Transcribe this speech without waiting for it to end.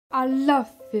I love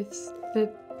this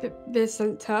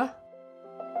centre.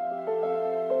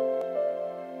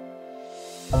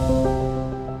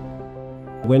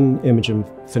 When Imogen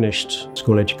finished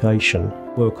school education,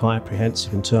 we were quite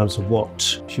apprehensive in terms of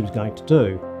what she was going to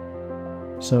do.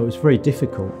 So it was very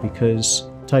difficult because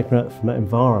taking her out from that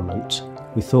environment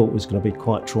we thought was going to be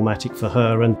quite traumatic for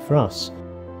her and for us.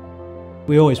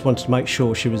 We always wanted to make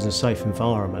sure she was in a safe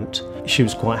environment. She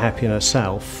was quite happy in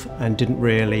herself and didn't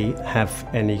really have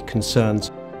any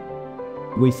concerns.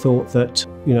 We thought that,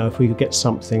 if we could get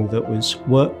something that was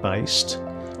work-based,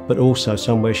 but also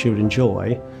somewhere she would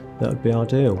enjoy, that would be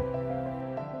ideal.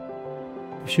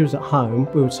 If she was at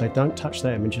home, we would say, don't touch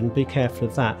that Imogen, be careful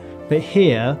of that. But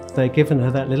here, they've given her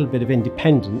that little bit of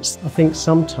independence. I think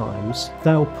sometimes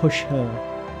they'll push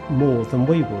her more than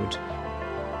we would.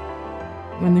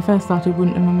 When they first started,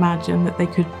 wouldn't have imagined that they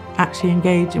could actually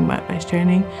engage in work-based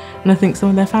training. And I think some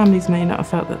of their families may not have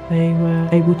felt that they were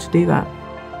able to do that.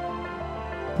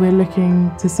 We're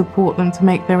looking to support them to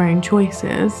make their own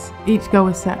choices. Each goal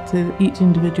is set to each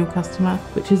individual customer,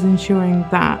 which is ensuring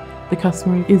that the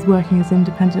customer is working as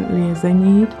independently as they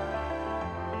need.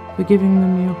 We're giving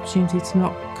them the opportunity to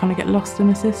not kind of get lost in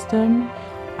the system,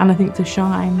 and I think to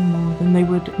shine more than they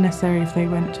would necessarily if they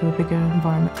went to a bigger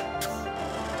environment.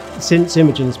 Since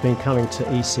Imogen's been coming to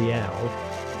ECL,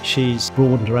 she's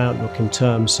broadened her outlook in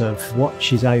terms of what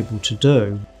she's able to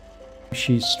do.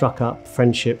 She's struck up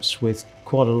friendships with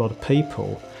quite a lot of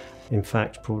people, in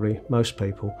fact probably most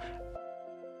people.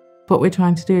 What we're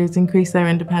trying to do is increase their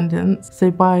independence, so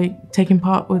by taking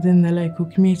part within their local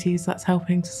communities, that's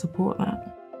helping to support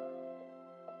that.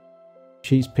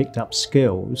 She's picked up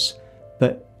skills,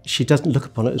 but she doesn't look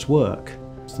upon it as work.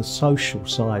 It's the social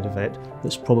side of it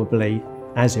that's probably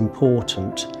as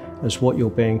important as what you're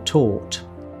being taught.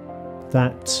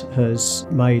 That has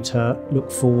made her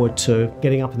look forward to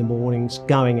getting up in the mornings,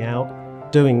 going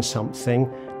out, doing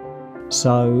something.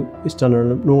 So it's done her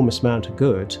an enormous amount of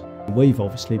good. We've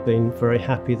obviously been very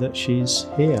happy that she's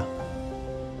here.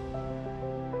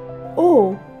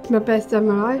 Oh, it's my best day of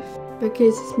my life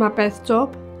because it's my best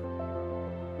job.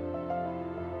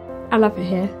 I love it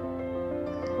here.